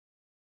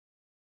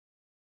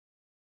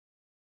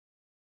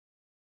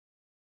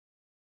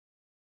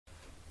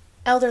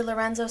Elder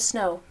Lorenzo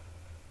Snow.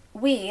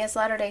 We, as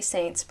Latter-day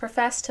Saints,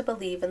 profess to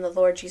believe in the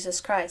Lord Jesus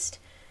Christ,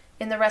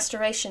 in the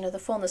restoration of the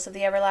fullness of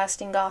the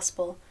everlasting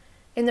gospel,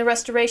 in the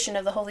restoration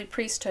of the holy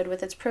priesthood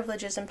with its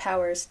privileges and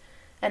powers,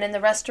 and in the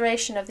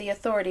restoration of the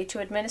authority to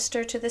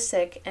administer to the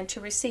sick and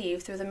to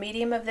receive, through the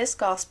medium of this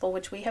gospel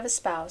which we have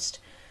espoused,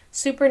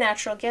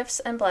 supernatural gifts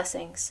and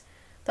blessings,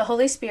 the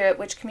Holy Spirit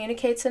which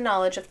communicates a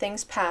knowledge of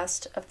things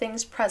past, of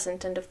things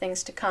present, and of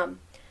things to come.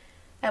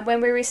 And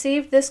when we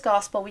received this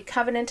gospel, we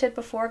covenanted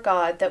before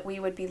God that we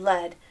would be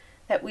led,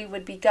 that we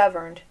would be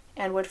governed,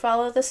 and would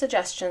follow the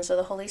suggestions of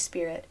the Holy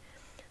Spirit,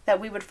 that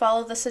we would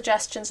follow the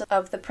suggestions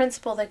of the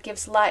principle that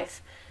gives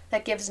life,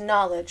 that gives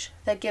knowledge,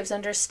 that gives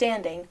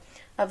understanding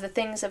of the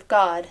things of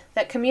God,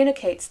 that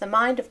communicates the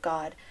mind of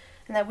God,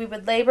 and that we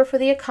would labor for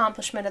the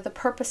accomplishment of the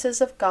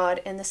purposes of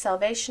God in the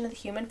salvation of the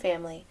human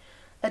family,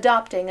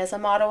 adopting as a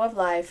motto of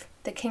life,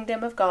 the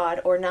kingdom of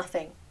God or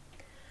nothing.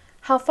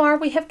 How far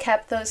we have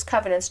kept those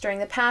covenants during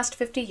the past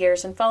 50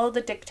 years and followed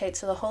the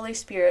dictates of the Holy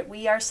Spirit,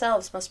 we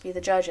ourselves must be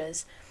the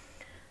judges.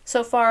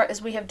 So far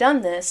as we have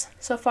done this,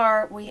 so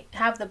far we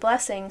have the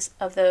blessings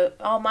of the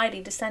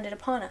Almighty descended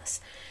upon us,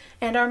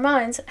 and our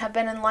minds have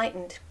been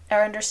enlightened,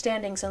 our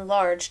understandings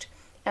enlarged,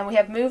 and we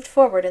have moved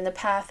forward in the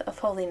path of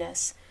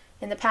holiness,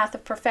 in the path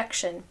of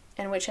perfection,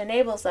 and which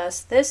enables us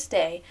this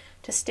day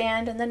to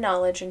stand in the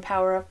knowledge and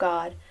power of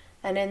God,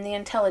 and in the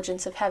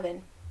intelligence of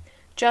heaven,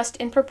 just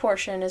in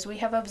proportion as we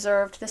have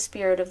observed the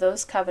spirit of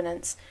those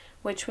covenants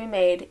which we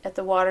made at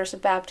the waters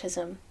of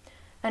baptism,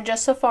 and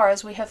just so far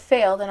as we have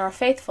failed in our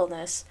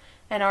faithfulness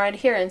and our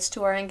adherence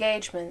to our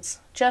engagements,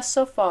 just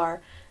so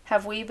far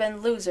have we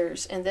been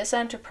losers in this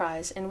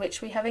enterprise in which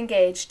we have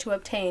engaged to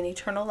obtain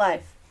eternal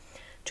life,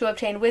 to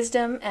obtain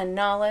wisdom and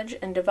knowledge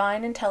and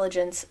divine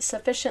intelligence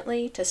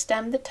sufficiently to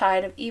stem the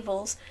tide of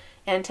evils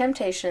and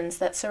temptations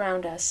that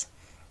surround us.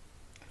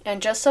 And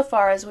just so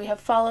far as we have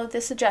followed the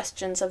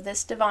suggestions of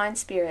this divine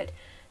Spirit,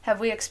 have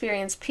we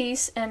experienced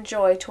peace and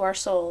joy to our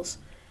souls.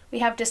 We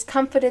have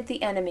discomfited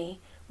the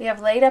enemy. We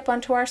have laid up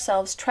unto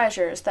ourselves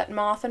treasures that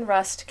moth and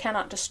rust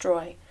cannot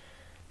destroy.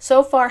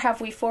 So far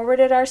have we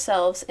forwarded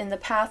ourselves in the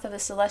path of the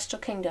celestial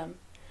kingdom.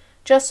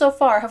 Just so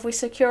far have we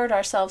secured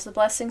ourselves the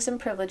blessings and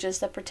privileges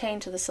that pertain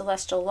to the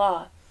celestial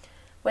law.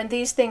 When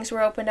these things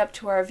were opened up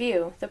to our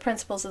view, the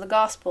principles of the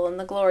gospel and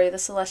the glory of the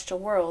celestial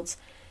worlds,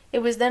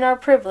 it was then our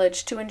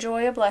privilege to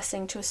enjoy a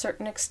blessing to a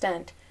certain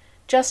extent,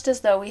 just as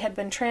though we had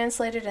been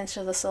translated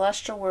into the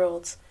celestial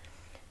worlds.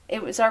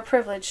 It was our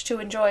privilege to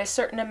enjoy a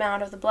certain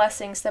amount of the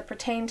blessings that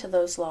pertain to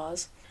those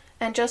laws,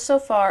 and just so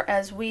far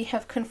as we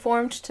have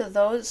conformed to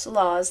those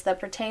laws that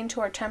pertain to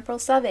our temporal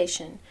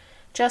salvation,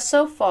 just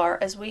so far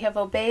as we have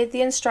obeyed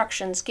the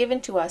instructions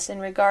given to us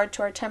in regard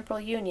to our temporal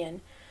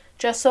union,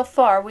 just so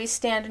far we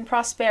stand in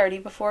prosperity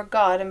before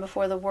God and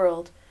before the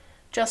world.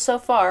 Just so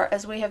far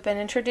as we have been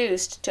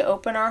introduced to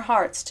open our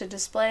hearts to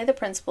display the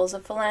principles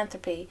of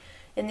philanthropy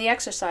in the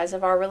exercise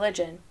of our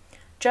religion,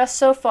 just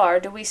so far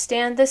do we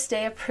stand this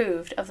day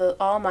approved of the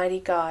Almighty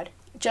God.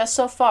 Just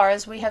so far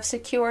as we have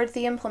secured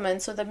the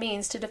implements or the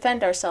means to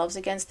defend ourselves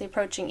against the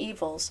approaching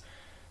evils,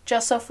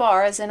 just so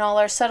far as in all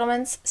our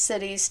settlements,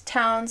 cities,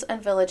 towns,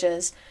 and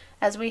villages,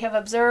 as we have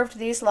observed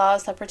these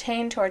laws that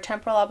pertain to our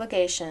temporal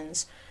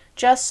obligations,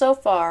 just so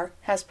far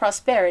has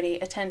prosperity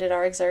attended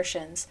our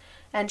exertions,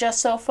 and just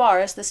so far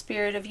as the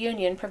spirit of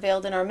union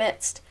prevailed in our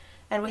midst,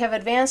 and we have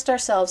advanced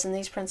ourselves in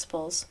these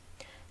principles.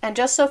 And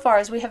just so far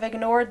as we have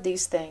ignored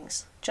these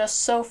things, just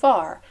so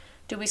far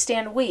do we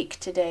stand weak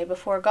today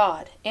before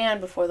God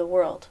and before the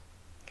world.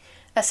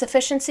 A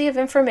sufficiency of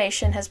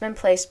information has been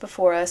placed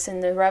before us in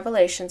the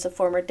revelations of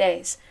former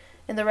days,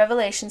 in the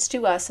revelations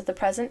to us at the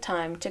present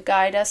time, to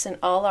guide us in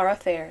all our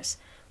affairs,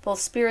 both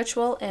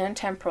spiritual and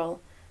temporal,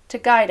 to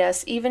guide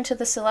us even to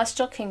the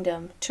celestial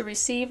kingdom, to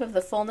receive of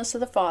the fullness of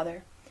the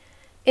Father.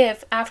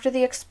 If, after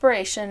the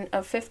expiration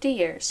of 50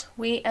 years,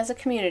 we as a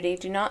community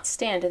do not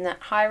stand in that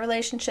high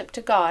relationship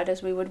to God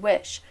as we would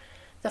wish,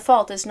 the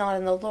fault is not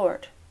in the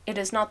Lord. It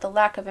is not the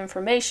lack of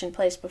information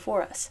placed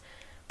before us,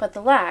 but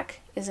the lack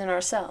is in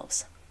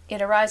ourselves.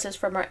 It arises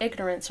from our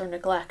ignorance or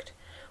neglect,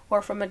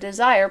 or from a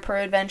desire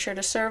peradventure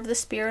to serve the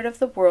spirit of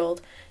the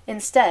world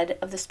instead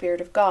of the Spirit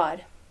of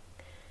God.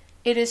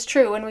 It is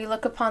true when we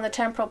look upon the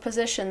temporal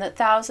position that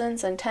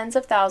thousands and tens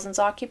of thousands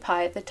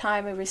occupy at the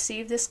time we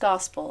receive this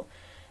gospel,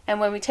 and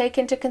when we take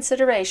into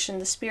consideration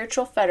the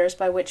spiritual fetters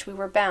by which we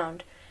were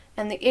bound,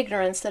 and the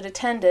ignorance that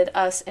attended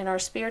us in our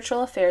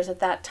spiritual affairs at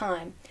that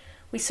time,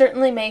 we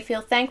certainly may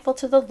feel thankful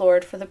to the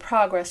Lord for the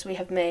progress we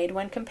have made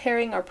when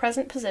comparing our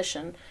present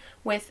position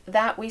with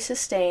that we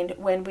sustained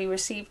when we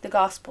received the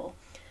gospel.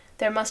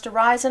 There must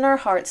arise in our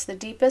hearts the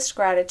deepest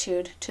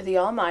gratitude to the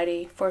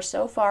Almighty for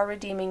so far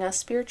redeeming us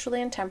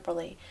spiritually and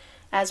temporally,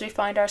 as we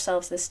find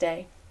ourselves this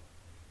day.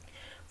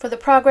 For the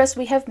progress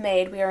we have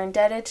made, we are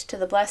indebted to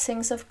the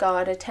blessings of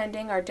God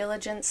attending our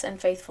diligence and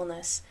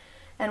faithfulness,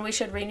 and we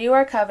should renew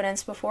our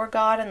covenants before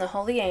God and the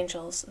holy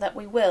angels, that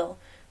we will,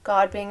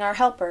 God being our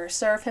helper,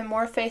 serve him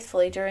more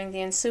faithfully during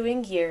the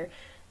ensuing year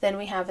than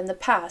we have in the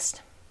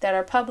past, that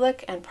our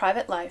public and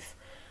private life,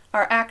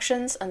 our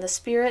actions and the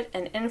spirit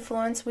and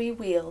influence we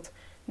wield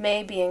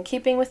may be in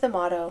keeping with the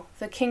motto,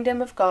 the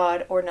kingdom of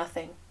God or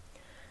nothing.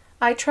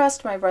 I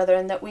trust, my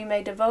brethren, that we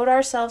may devote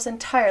ourselves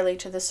entirely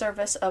to the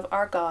service of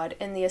our God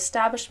in the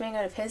establishment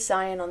of his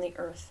Zion on the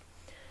earth,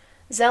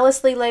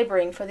 zealously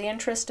laboring for the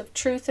interest of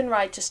truth and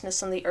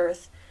righteousness on the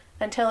earth,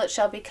 until it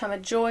shall become a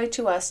joy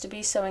to us to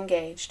be so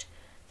engaged,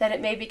 that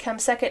it may become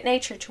second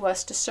nature to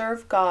us to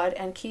serve God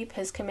and keep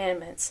his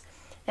commandments,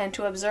 and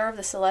to observe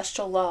the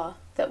celestial law,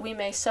 that we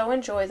may so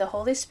enjoy the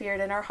Holy Spirit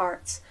in our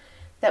hearts,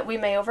 that we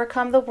may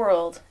overcome the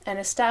world, and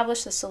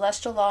establish the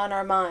celestial law in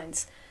our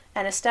minds,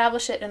 and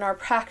establish it in our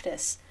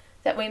practice,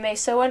 that we may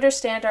so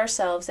understand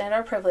ourselves and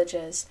our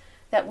privileges,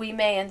 that we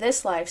may in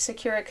this life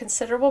secure a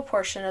considerable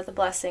portion of the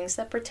blessings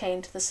that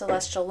pertain to the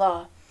celestial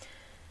law,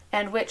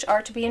 and which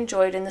are to be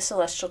enjoyed in the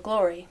celestial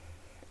glory.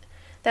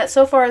 That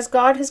so far as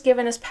God has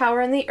given us power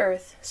in the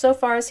earth, so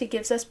far as he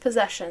gives us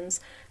possessions,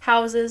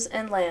 houses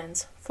and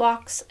lands,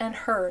 flocks and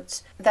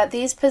herds, that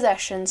these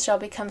possessions shall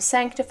become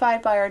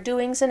sanctified by our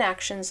doings and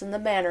actions in the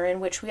manner in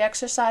which we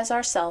exercise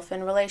ourselves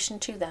in relation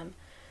to them,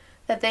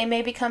 that they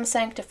may become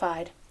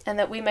sanctified, and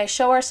that we may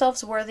show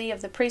ourselves worthy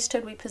of the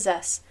priesthood we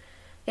possess,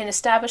 in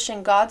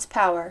establishing God's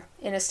power,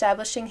 in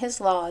establishing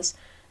his laws,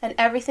 and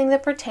everything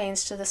that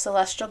pertains to the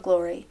celestial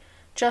glory,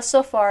 just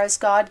so far as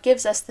God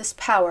gives us this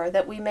power,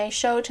 that we may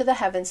show to the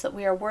heavens that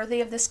we are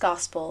worthy of this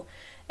gospel,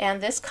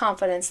 and this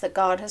confidence that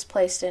God has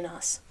placed in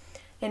us,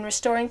 in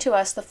restoring to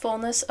us the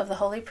fullness of the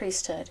holy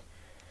priesthood.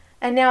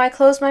 And now I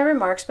close my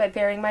remarks by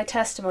bearing my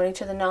testimony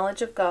to the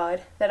knowledge of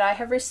God that I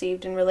have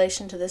received in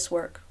relation to this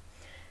work.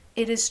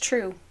 It is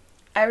true.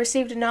 I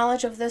received a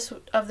knowledge of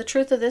the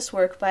truth of this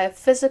work by a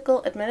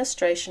physical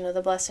administration of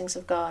the blessings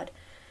of God.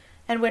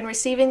 And when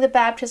receiving the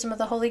baptism of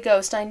the Holy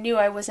Ghost, I knew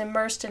I was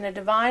immersed in a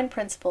divine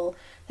principle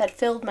that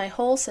filled my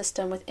whole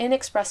system with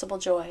inexpressible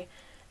joy,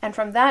 and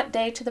from that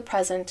day to the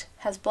present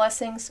has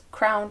blessings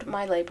crowned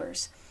my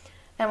labors.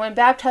 And when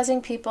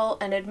baptizing people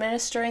and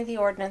administering the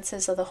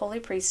ordinances of the holy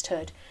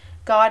priesthood,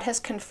 God has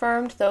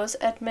confirmed those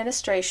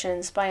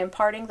administrations by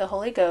imparting the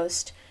Holy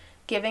Ghost,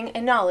 giving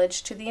a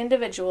knowledge to the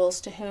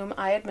individuals to whom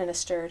I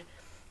administered,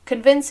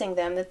 convincing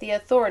them that the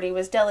authority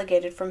was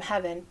delegated from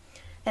heaven,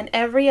 and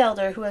every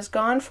elder who has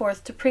gone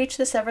forth to preach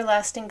this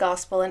everlasting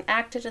gospel and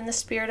acted in the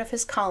spirit of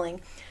his calling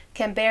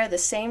can bear the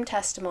same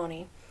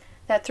testimony,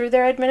 that through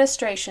their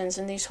administrations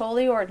in these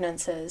holy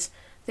ordinances,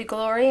 the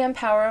glory and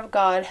power of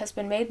God has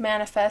been made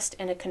manifest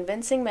in a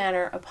convincing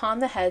manner upon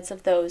the heads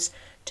of those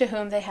to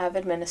whom they have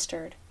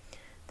administered.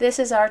 This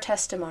is our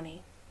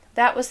testimony.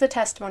 That was the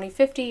testimony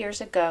 50 years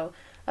ago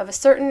of a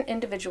certain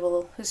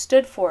individual who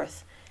stood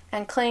forth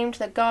and claimed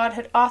that God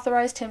had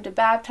authorized him to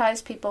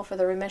baptize people for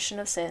the remission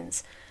of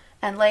sins,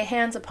 and lay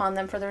hands upon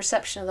them for the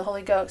reception of the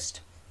Holy Ghost,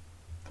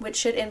 which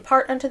should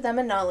impart unto them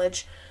a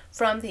knowledge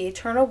from the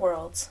eternal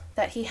worlds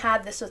that he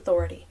had this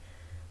authority.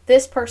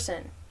 This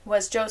person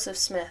was Joseph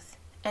Smith,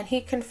 and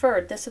he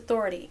conferred this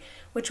authority,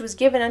 which was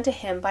given unto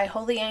him by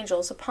holy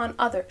angels, upon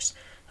others,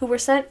 who were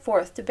sent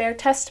forth to bear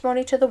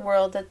testimony to the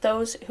world that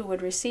those who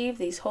would receive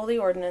these holy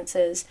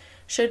ordinances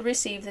should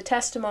receive the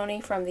testimony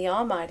from the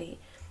Almighty,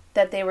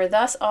 that they were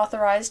thus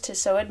authorized to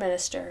so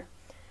administer.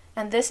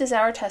 And this is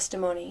our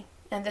testimony,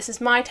 and this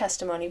is my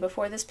testimony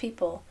before this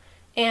people,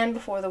 and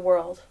before the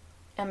world.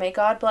 And may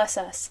God bless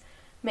us.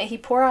 May he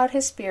pour out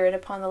his Spirit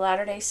upon the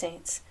Latter-day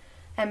Saints,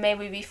 and may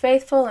we be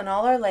faithful in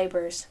all our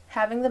labors,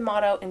 having the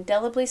motto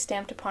indelibly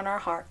stamped upon our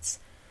hearts,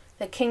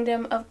 the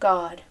kingdom of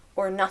God,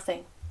 or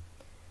nothing.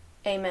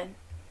 Amen.